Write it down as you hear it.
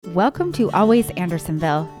Welcome to Always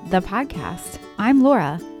Andersonville, the podcast. I'm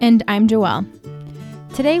Laura. And I'm Joelle.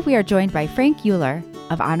 Today we are joined by Frank Euler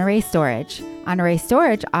of Honore Storage. Honore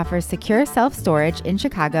Storage offers secure self-storage in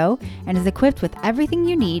Chicago and is equipped with everything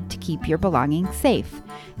you need to keep your belongings safe.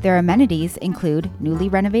 Their amenities include newly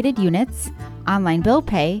renovated units, online bill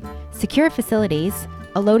pay, secure facilities,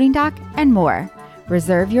 a loading dock, and more.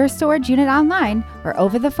 Reserve your storage unit online or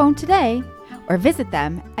over the phone today, or visit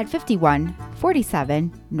them at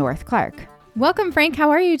 5147 North Clark. Welcome, Frank. How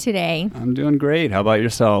are you today? I'm doing great. How about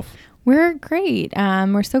yourself? We're great.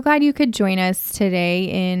 We're so glad you could join us today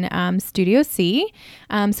in Studio C.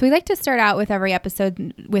 So we like to start out with every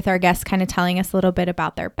episode with our guests kind of telling us a little bit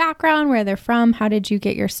about their background, where they're from. How did you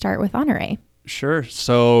get your start with Honore? Sure.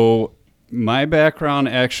 So my background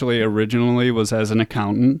actually originally was as an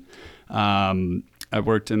accountant. I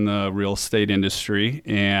worked in the real estate industry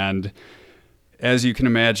and, as you can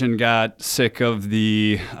imagine, got sick of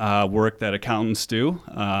the work that accountants do.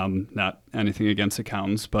 Not anything against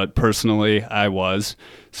accountants, but personally I was.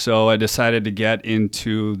 So I decided to get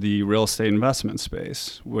into the real estate investment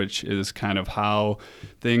space, which is kind of how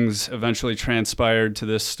things eventually transpired to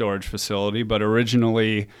this storage facility. But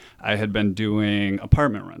originally I had been doing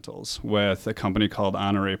apartment rentals with a company called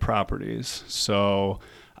Honore Properties. So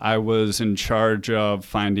I was in charge of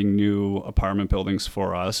finding new apartment buildings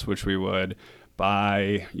for us, which we would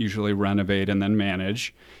buy, usually renovate, and then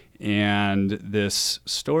manage. And this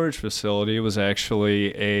storage facility was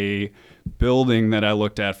actually a building that I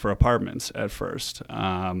looked at for apartments at first.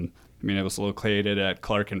 It was located at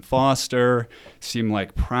Clark and Foster, seemed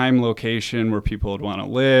like prime location where people would want to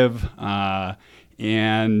live.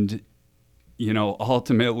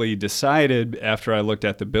 Ultimately decided after I looked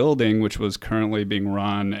at the building, which was currently being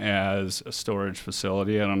run as a storage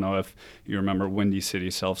facility. I don't know if you remember Windy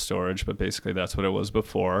City Self-Storage, but basically that's what it was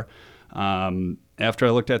before. After I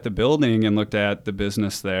looked at the building and looked at the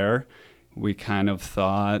business there, we kind of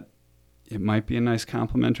thought it might be a nice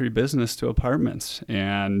complementary business to apartments.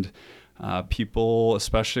 And people,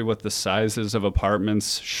 especially with the sizes of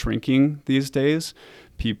apartments shrinking these days,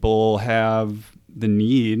 people have the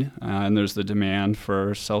need and there's the demand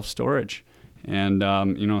for self-storage. And,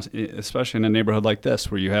 especially in a neighborhood like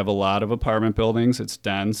this where you have a lot of apartment buildings, it's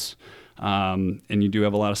dense, and you do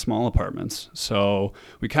have a lot of small apartments. So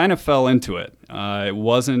we kind of fell into it. It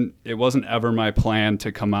wasn't ever my plan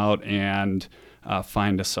to come out and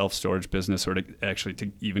find a self-storage business or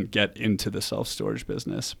to even get into the self-storage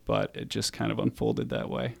business, but it just kind of unfolded that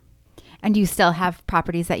way. And do you still have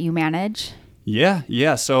properties that you manage?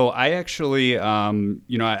 Yeah. So I actually,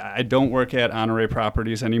 I don't work at Honore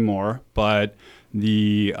Properties anymore, but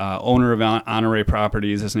the owner of Honore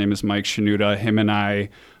Properties, his name is Mike Shanuda. Him and I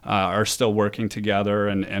are still working together,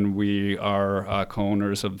 and we are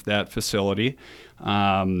co-owners of that facility.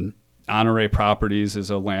 Honore Properties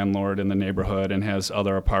is a landlord in the neighborhood and has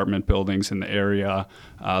other apartment buildings in the area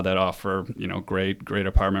that offer, great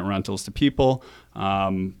apartment rentals to people.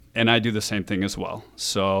 And I do the same thing as well.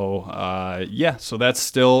 So, so that's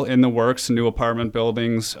still in the works, new apartment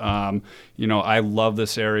buildings. I love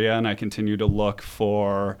this area, and I continue to look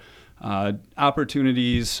for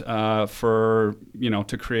opportunities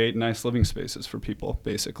to create nice living spaces for people,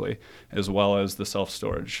 basically, as well as the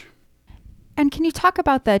self-storage. And can you talk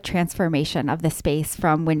about the transformation of the space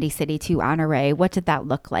from Windy City to Honore? What did that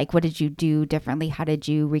look like? What did you do differently? How did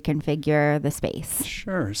you reconfigure the space?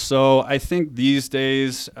 Sure. So I think these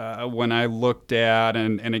days when I looked at,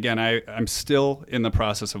 and again, I'm still in the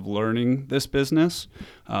process of learning this business,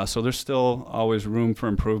 so there's still always room for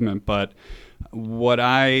improvement. But what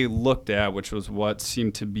I looked at, which was what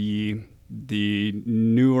seemed to be the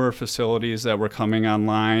newer facilities that were coming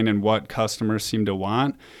online and what customers seemed to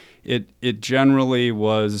want, it generally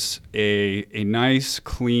was a nice,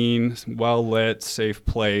 clean, well-lit, safe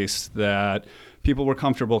place that people were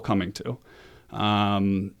comfortable coming to.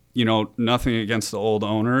 Nothing against the old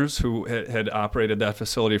owners who had operated that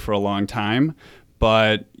facility for a long time,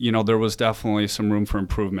 but, there was definitely some room for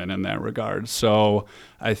improvement in that regard. So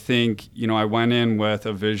I think, I went in with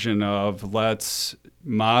a vision of let's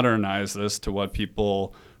modernize this to what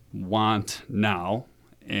people want now.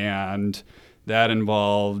 And that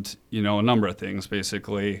involved, a number of things,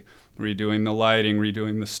 basically redoing the lighting,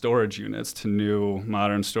 redoing the storage units to new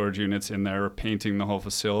modern storage units in there, painting the whole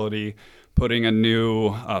facility, putting a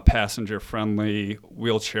new passenger-friendly,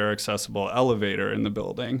 wheelchair-accessible elevator in the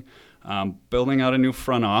building, building out a new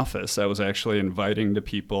front office that was actually inviting to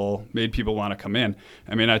people, made people want to come in.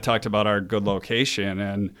 I talked about our good location,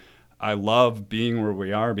 and I love being where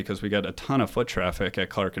we are because we get a ton of foot traffic at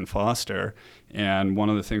Clark and Foster. And one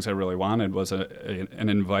of the things I really wanted was an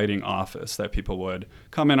inviting office that people would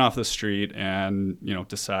come in off the street and,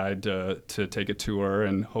 decide to take a tour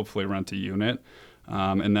and hopefully rent a unit.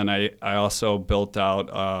 And then I also built out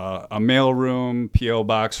a mail room, P.O.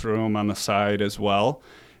 box room on the side as well,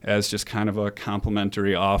 as just kind of a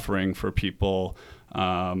complimentary offering for people.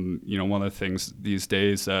 One of the things these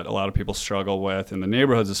days that a lot of people struggle with in the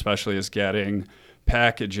neighborhoods especially is getting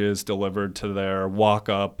packages delivered to their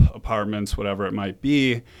walk-up apartments, whatever it might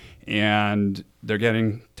be, and they're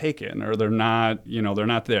getting taken or they're not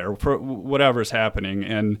there for whatever's happening.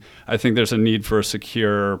 And I think there's a need for a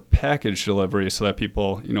secure package delivery so that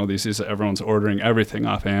people, these days everyone's ordering everything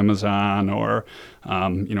off Amazon or,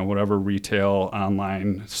 whatever retail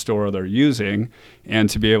online store they're using. And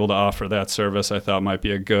to be able to offer that service, I thought might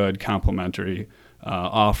be a good complementary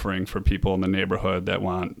offering for people in the neighborhood that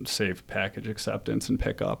want safe package acceptance and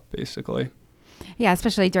pickup, basically. Yeah,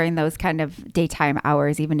 especially during those kind of daytime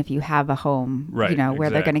hours, even if you have a home, right, where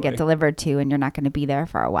they're going to get delivered to and you're not going to be there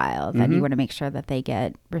for a while, then you want to make sure that they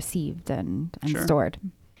get received and Sure. stored.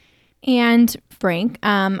 And Frank,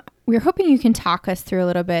 we're hoping you can talk us through a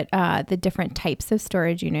little bit the different types of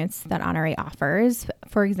storage units that Honore offers.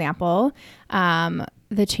 For example,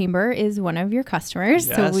 the Chamber is one of your customers.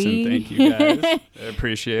 Yes, so and thank you guys. I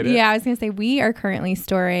appreciate it. Yeah, I was going to say we are currently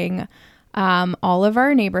storing all of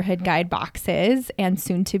our neighborhood guide boxes and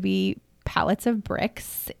soon to be pallets of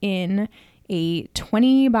bricks in a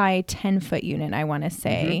 20 by 10 foot unit, I want to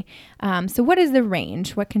say. So what is the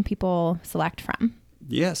range? What can people select from?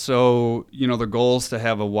 Yeah, so, the goal is to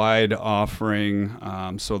have a wide offering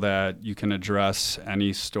so that you can address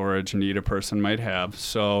any storage need a person might have.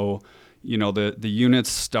 So, the units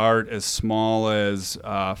start as small as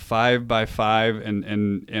 5 by 5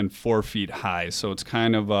 and 4 feet high. So it's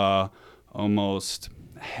kind of almost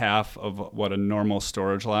half of what a normal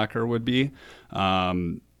storage locker would be.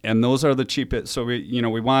 And those are the cheapest. So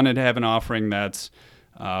we wanted to have an offering that's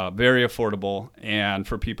very affordable and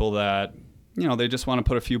for people that, they just want to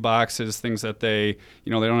put a few boxes, things that they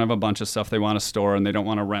don't have a bunch of stuff they want to store and they don't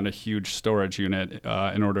want to rent a huge storage unit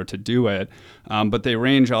in order to do it. But they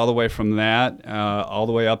range all the way from that, all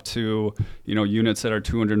the way up to, units that are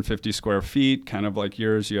 250 square feet, kind of like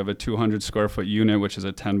yours. You have a 200 square foot unit, which is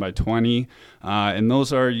a 10 by 20. And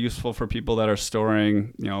those are useful for people that are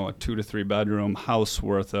storing, a 2 to 3 bedroom house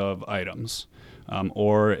worth of items.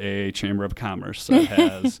 Or a Chamber of Commerce that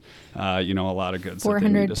has, a lot of goods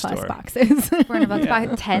 400 that they plus need to store. boxes. 400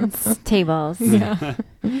 bucks, tents, tables. Yeah.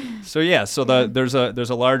 So there's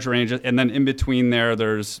a large range, and then in between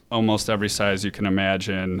there's almost every size you can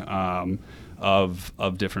imagine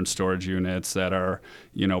of different storage units that are,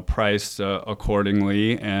 priced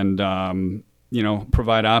accordingly and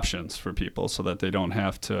provide options for people so that they don't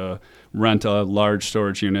have to rent a large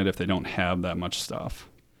storage unit if they don't have that much stuff.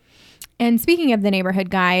 And speaking of the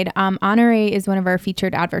neighborhood guide, Honore is one of our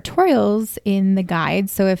featured advertorials in the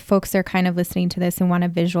guide. So if folks are kind of listening to this and want to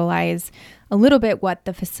visualize a little bit what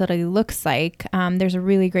the facility looks like, there's a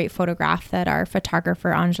really great photograph that our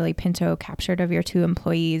photographer, Anjali Pinto, captured of your two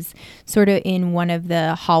employees sort of in one of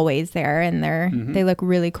the hallways there. And they look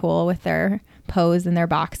really cool with their pose and their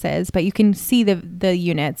boxes. But you can see the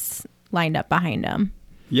units lined up behind them.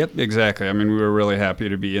 Yep, exactly. I mean, we were really happy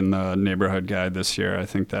to be in the neighborhood guide this year. I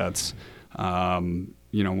think that's,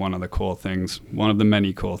 one of the cool things, one of the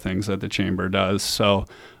many cool things that the Chamber does. So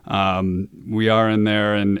we are in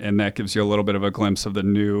there, and that gives you a little bit of a glimpse of the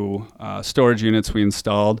new storage units we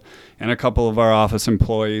installed. And a couple of our office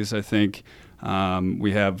employees, I think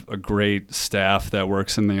we have a great staff that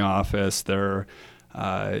works in the office. They're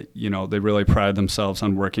they really pride themselves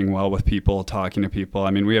on working well with people, talking to people.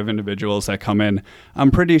 I mean, we have individuals that come in,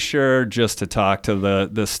 I'm pretty sure, just to talk to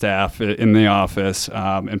the staff in the office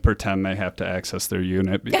and pretend they have to access their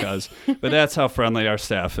unit but that's how friendly our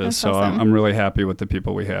staff is. That's so awesome. I'm really happy with the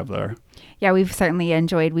people we have there. Yeah, we've certainly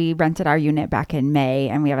enjoyed. We rented our unit back in May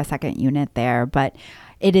and we have a second unit there, but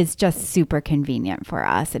it is just super convenient for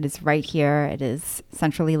us. It is right here. It is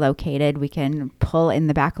centrally located. We can pull in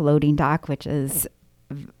the back loading dock, which is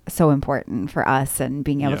so important for us, and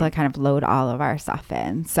being able to kind of load all of our stuff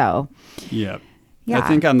in. So, yeah. Yeah. I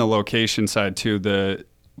think on the location side too,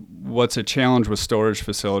 what's a challenge with storage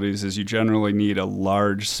facilities is you generally need a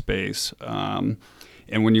large space.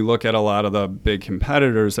 And when you look at a lot of the big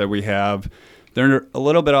competitors that we have, they're a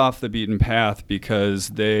little bit off the beaten path because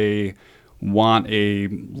they want a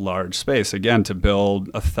large space, again, to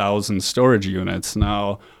build 1,000 storage units.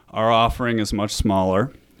 Now, our offering is much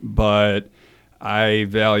smaller, but I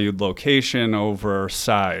valued location over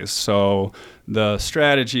size. So the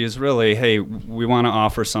strategy is really, hey, we want to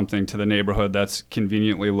offer something to the neighborhood that's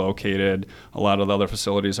conveniently located. A lot of the other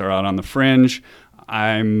facilities are out on the fringe.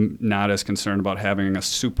 I'm not as concerned about having a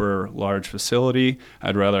super large facility.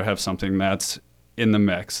 I'd rather have something that's in the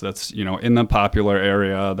mix, that's, in the popular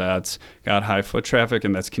area, that's got high foot traffic,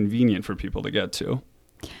 and that's convenient for people to get to.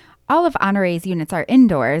 All of Honoree's units are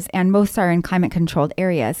indoors, and most are in climate-controlled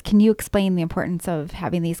areas. Can you explain the importance of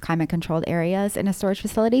having these climate-controlled areas in a storage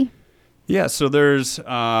facility? Yeah, so there's,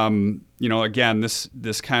 again,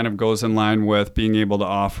 this kind of goes in line with being able to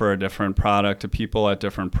offer a different product to people at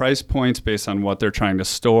different price points based on what they're trying to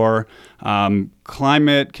store.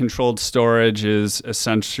 Climate-controlled storage is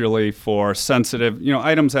essentially for sensitive,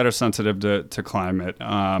 items that are sensitive to climate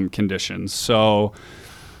conditions. So,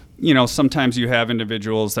 sometimes you have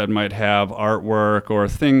individuals that might have artwork or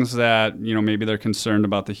things that, maybe they're concerned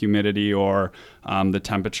about the humidity or the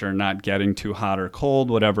temperature not getting too hot or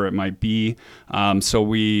cold, whatever it might be. So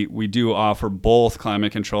we do offer both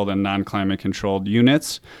climate-controlled and non-climate-controlled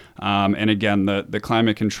units. And again, the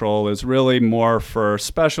climate control is really more for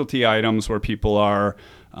specialty items where people are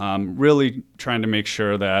really trying to make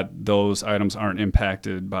sure that those items aren't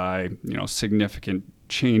impacted by, significant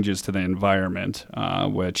changes to the environment,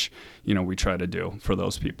 which, we try to do for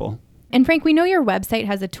those people. And Frank, we know your website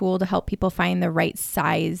has a tool to help people find the right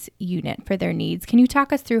size unit for their needs. Can you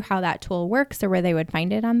talk us through how that tool works or where they would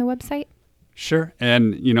find it on the website? Sure.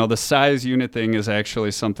 And, the size unit thing is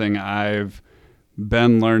actually something I've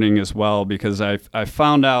been learning as well, because I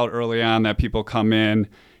found out early on that people come in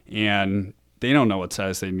and they don't know what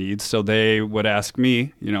size they need. So they would ask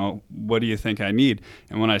me, what do you think I need?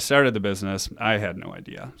 And when I started the business, I had no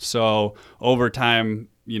idea. So over time,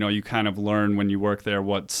 you kind of learn when you work there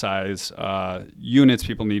what size units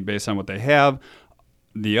people need based on what they have.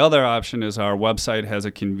 The other option is our website has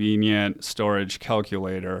a convenient storage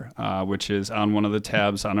calculator, which is on one of the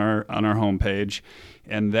tabs on our homepage.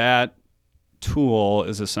 And that tool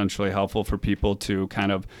is essentially helpful for people to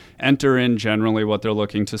kind of enter in generally what they're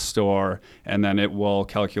looking to store, and then it will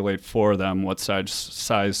calculate for them what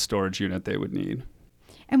size storage unit they would need.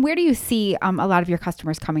 And where do you see a lot of your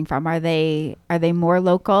customers coming from? Are they more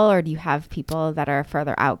local, or do you have people that are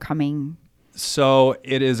further out coming? So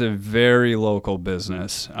it is a very local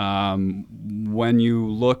business. When you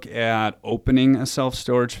look at opening a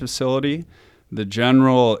self-storage facility, the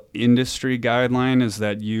general industry guideline is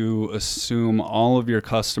that you assume all of your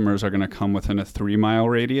customers are going to come within a 3-mile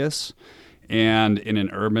radius. And in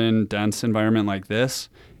an urban, dense environment like this,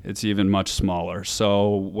 it's even much smaller.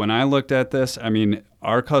 So when I looked at this,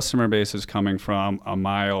 our customer base is coming from a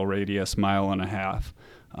mile radius, 1.5 miles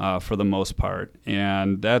for the most part.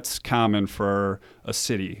 And that's common for a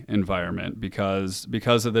city environment because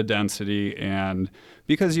of the density and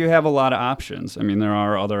because you have a lot of options. There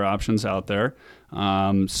are other options out there.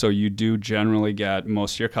 So you do generally get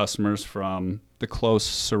most of your customers from the close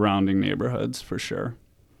surrounding neighborhoods for sure.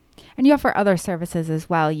 And you offer other services as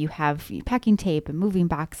well. You have packing tape and moving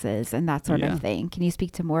boxes and that sort of thing. Can you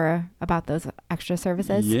speak to more about those extra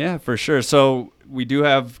services? Yeah, for sure. So we do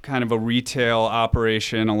have kind of a retail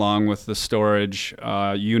operation along with the storage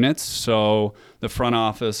units. So the front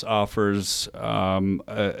office offers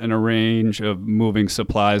a range of moving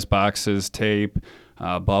supplies, boxes, tape,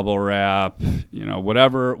 bubble wrap,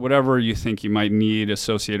 whatever you think you might need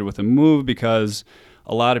associated with a move, because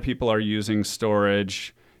a lot of people are using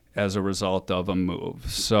storage as a result of a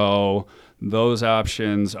move. So those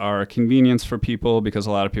options are a convenience for people because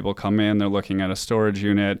a lot of people come in, they're looking at a storage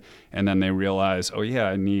unit, and then they realize, oh yeah,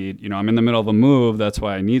 I need, I'm in the middle of a move, that's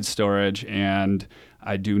why I need storage, and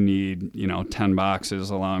I do need, 10 boxes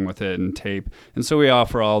along with it and tape. And so we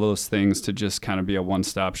offer all those things to just kind of be a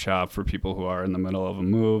one-stop shop for people who are in the middle of a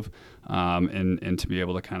move, and to be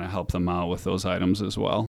able to kind of help them out with those items as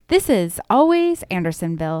well. This is Always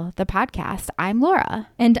Andersonville, the podcast. I'm Laura.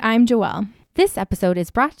 And I'm Joelle. This episode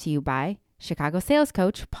is brought to you by Chicago sales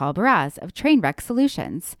coach Paul Baraz of Trainwreck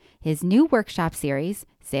Solutions. His new workshop series,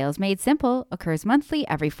 Sales Made Simple, occurs monthly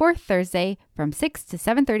every fourth Thursday from 6 to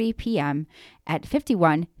 7:30 p.m. at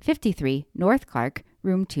 5153 North Clark,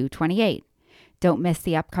 room 228. Don't miss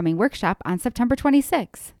the upcoming workshop on September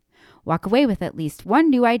 26th. Walk away with at least one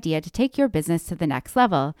new idea to take your business to the next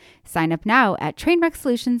level. Sign up now at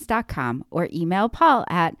trainwrecksolutions.com or email Paul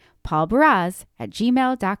at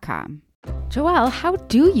paulbaraz@gmail.com. Joelle, how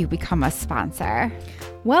do you become a sponsor?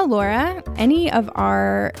 Well, Laura, any of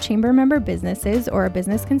our chamber member businesses or a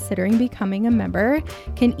business considering becoming a member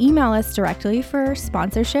can email us directly for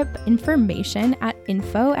sponsorship information at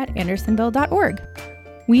info@andersonville.org.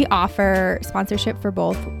 We offer sponsorship for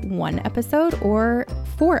both one episode or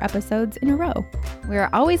 4 episodes in a row. We are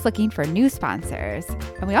always looking for new sponsors,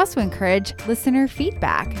 and we also encourage listener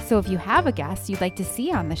feedback. So if you have a guest you'd like to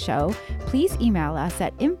see on the show, please email us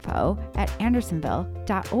at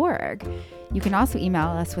info@andersonville.org. You can also email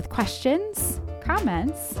us with questions,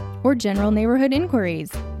 comments, or general neighborhood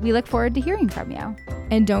inquiries. We look forward to hearing from you.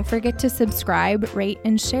 And don't forget to subscribe, rate,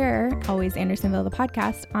 and share Always Andersonville, the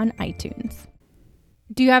podcast, on iTunes.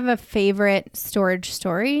 Do you have a favorite storage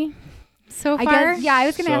story so far? I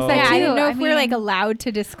was going to ask that too. I didn't know if we're like allowed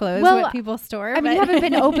to disclose what people store. I mean, you haven't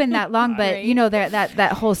been open that long, but right. You know,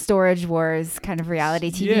 that whole Storage Wars kind of reality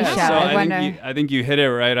TV show. So I think you hit it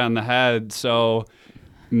right on the head. So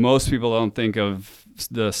most people don't think of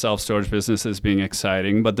the self-storage business as being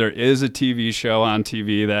exciting, but there is a TV show on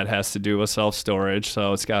TV that has to do with self-storage,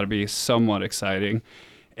 so it's got to be somewhat exciting.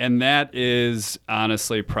 And that is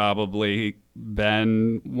honestly probably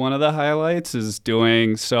been one of the highlights is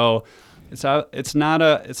doing so. It's not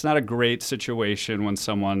a great situation when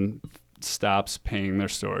someone stops paying their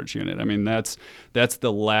storage unit. I mean, that's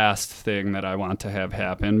the last thing that I want to have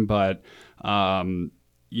happen, but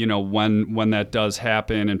you know, when that does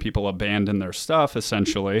happen and people abandon their stuff,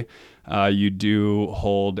 essentially, you do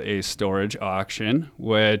hold a storage auction,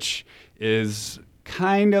 which is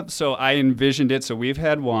kind of, so I envisioned it. So we've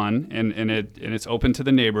had one, and it's open to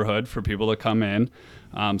the neighborhood for people to come in.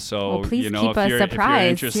 So please you know, if you're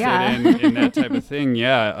interested in that type of thing,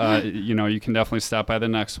 you know, you can definitely stop by the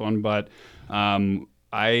next one. But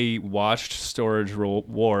I watched Storage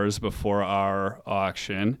Wars before our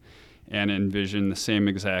auction and envisioned the same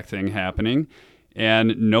exact thing happening.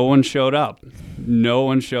 And no one showed up. No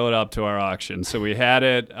one showed up to our auction. So we had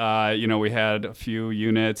it, you know, we had a few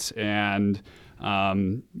units, and,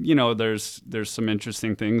 you know, there's some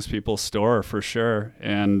interesting things people store for sure.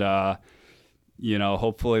 And, you know,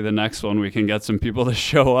 hopefully the next one we can get some people to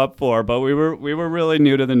show up for. But we were really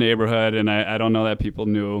new to the neighborhood, and I don't know that people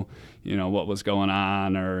knew, you know, what was going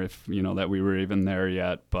on or if, you know, that we were even there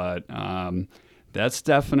yet. But, that's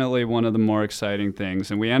definitely one of the more exciting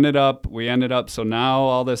things. And we ended up, so now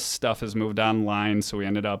all this stuff has moved online. So we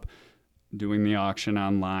ended up doing the auction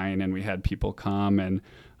online, and we had people come, and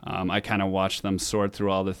I kind of watched them sort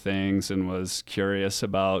through all the things and was curious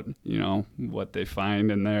about, you know, what they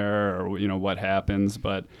find in there or, you know, what happens.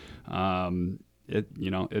 But,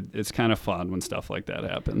 it's kind of fun when stuff like that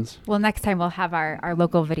happens. Well, next time we'll have our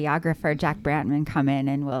local videographer, Jack Brantman, come in,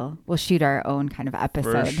 and we'll shoot our own kind of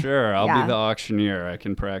episode. For sure. I'll be the auctioneer. I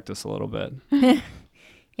can practice a little bit.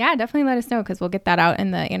 Yeah, definitely let us know, because we'll get that out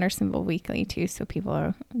in the Andersonville Weekly too, so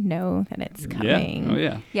people know that it's coming. Yeah. Oh,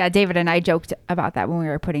 yeah. Yeah, David and I joked about that when we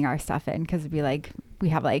were putting our stuff in, because it'd be like, we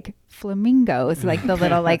have like flamingos, like the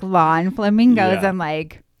little like lawn flamingos, and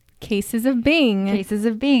like cases of Bing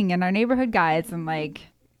in our neighborhood guides, and like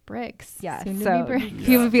bricks. Yeah. So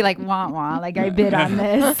he would be like, wah, wah, like I bid on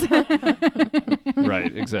this.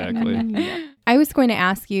 Right. Exactly. I was going to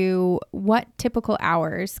ask you, what typical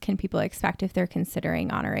hours can people expect if they're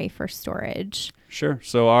considering Honore for storage? Sure.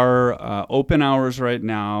 So our open hours right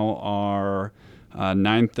now are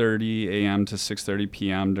 9:30 a.m. to 6:30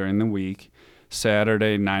 p.m. during the week,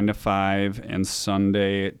 Saturday 9 to 5, and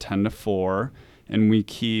Sunday 10 to 4. And we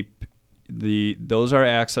keep those are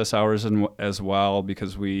access hours as well,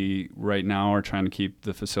 because we right now are trying to keep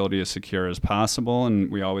the facility as secure as possible, and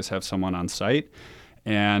we always have someone on site.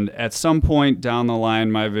 And at some point down the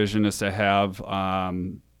line, my vision is to have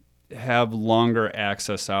longer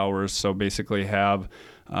access hours. So basically have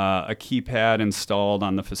a keypad installed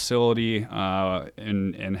on the facility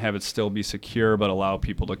and have it still be secure, but allow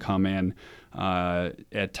people to come in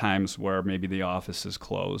at times where maybe the office is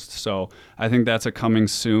closed. So I think that's a coming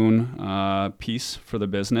soon piece for the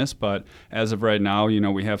business. But as of right now, you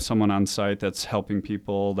know, we have someone on site that's helping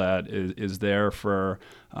people that is there for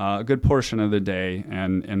a good portion of the day,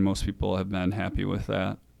 and most people have been happy with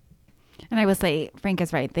that. And I will say, Frank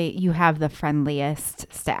is right. You have the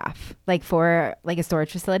friendliest staff. Like for like a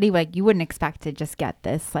storage facility, like you wouldn't expect to just get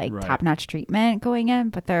this like top-notch treatment going in,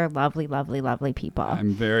 but they're lovely, lovely, lovely people.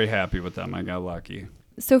 I'm very happy with them. I got lucky.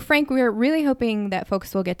 So Frank, we're really hoping that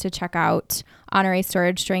folks will get to check out Honore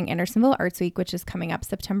Storage during Andersonville Arts Week, which is coming up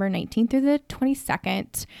September 19th through the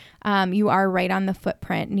 22nd. You are right on the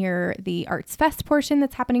footprint near the Arts Fest portion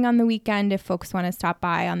that's happening on the weekend. If folks want to stop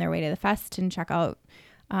by on their way to the fest and check out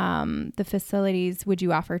the facilities, would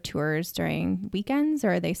you offer tours during weekends,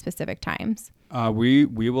 or are they specific times? We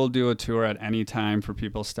will do a tour at any time for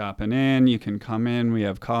people stopping in. You can come in. We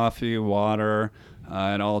have coffee, water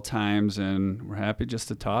at all times, and we're happy just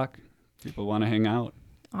to talk. People want to hang out.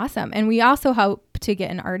 Awesome. And we also hope to get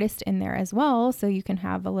an artist in there as well, so you can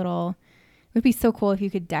have a little It would be so cool if you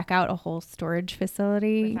could deck out a whole storage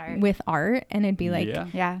facility with art, and it'd be like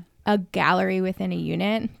a gallery within a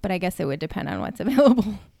unit. But I guess it would depend on what's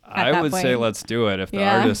available. I would say let's do it if the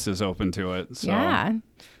artist is open to it. So. Yeah.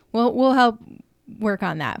 Well, we'll help work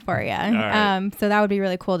on that for you. Right. So that would be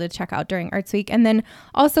really cool to check out during Arts Week. And then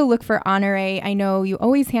also look for Honore. I know you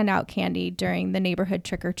always hand out candy during the neighborhood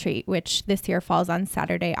trick or treat, which this year falls on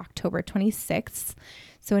Saturday, October 26th.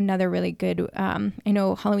 So another really good, I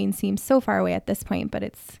know Halloween seems so far away at this point, but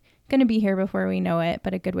it's going to be here before we know it,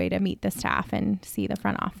 but a good way to meet the staff and see the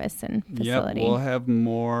front office and facility. Yep, we'll have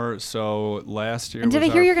more. So last year, and did I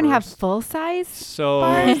hear you're going to have full size?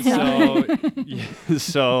 Yes,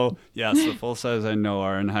 the full size I know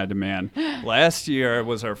are in high demand. Last year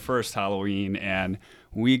was our first Halloween, and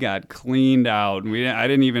we got cleaned out. I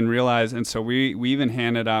didn't even realize, and so we even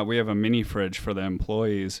handed out. We have a mini fridge for the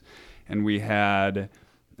employees, and we had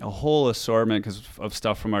a whole assortment of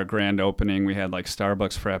stuff from our grand opening. We had like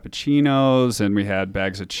Starbucks Frappuccinos, and we had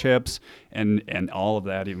bags of chips, and all of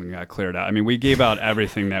that even got cleared out. I mean, we gave out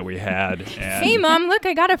everything that we had. And hey, Mom, look,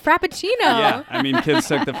 I got a Frappuccino. Yeah, I mean, kids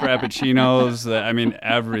took the Frappuccinos.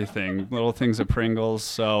 Everything, little things of Pringles.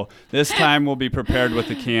 So this time we'll be prepared with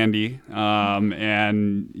the candy,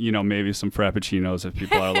 and maybe some Frappuccinos if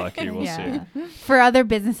people are lucky. We'll see. For other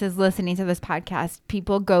businesses listening to this podcast,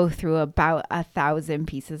 people go through about 1,000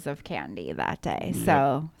 pieces of candy that day.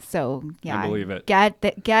 Yep. So yeah, I believe it. Get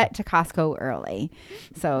to Costco early.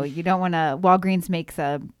 So you don't want to. Walgreens makes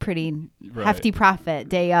a pretty hefty profit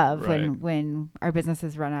day of when our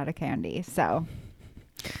businesses run out of candy. So,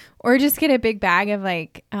 or just get a big bag of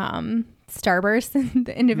like Starburst and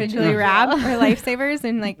individually wrapped or Lifesavers,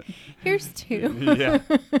 and like, here's 2. Yeah.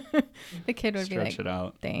 The kid would Stretch be like, it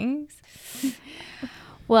out. Thanks.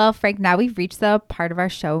 Well, Frank, now we've reached the part of our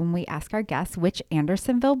show when we ask our guests which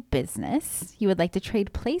Andersonville business you would like to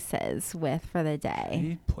trade places with for the day.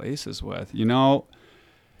 Trade places with,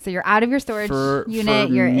 So you're out of your storage unit.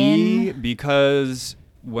 For you're me, in. Because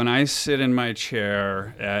when I sit in my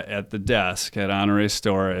chair at the desk at Honore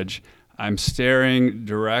Storage, I'm staring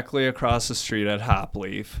directly across the street at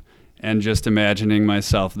Hopleaf and just imagining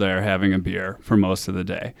myself there having a beer for most of the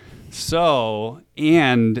day. So,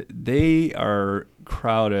 and they are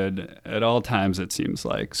crowded at all times, it seems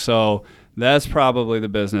like. So that's probably the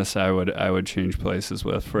business I would change places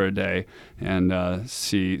with for a day and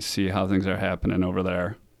see how things are happening over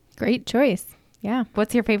there. Great choice. Yeah.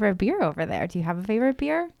 What's your favorite beer over there? Do you have a favorite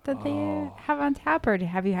beer that they have on tap, or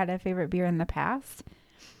have you had a favorite beer in the past?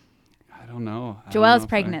 I don't know. Joelle's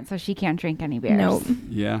pregnant, so she can't drink any beers. Nope.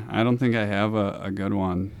 Yeah, I don't think I have a good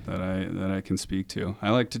one that I can speak to.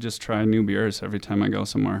 I like to just try new beers every time I go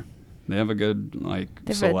somewhere. They have a good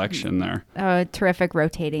selection there. A terrific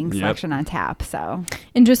rotating selection on tap. So,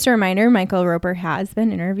 and just a reminder, Michael Roper has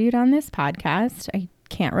been interviewed on this podcast. I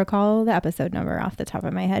can't recall the episode number off the top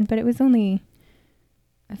of my head, but it was only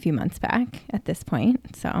a few months back at this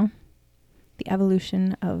point. So, the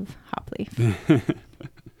evolution of Hopleaf.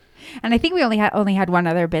 And I think we only had one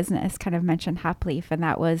other business kind of mention Hopleaf, and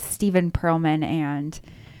that was Stephen Perlman and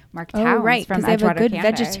Mark Towns from Edgewater Canada. They have a good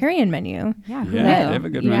vegetarian menu. Yeah, they have a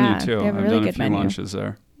good menu too. They have a really good menu. I've done a few lunches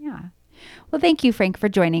there. Yeah. Well, thank you, Frank, for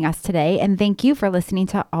joining us today, and thank you for listening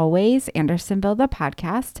to Always Andersonville, the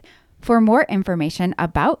podcast. For more information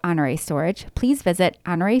about Honore Storage, please visit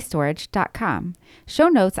honorestorage.com. Show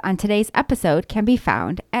notes on today's episode can be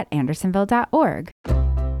found at andersonville.org.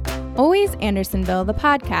 Always Andersonville, the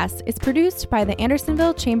podcast, is produced by the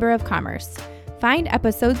Andersonville Chamber of Commerce. Find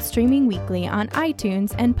episodes streaming weekly on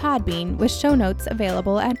iTunes and Podbean with show notes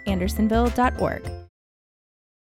available at andersonville.org.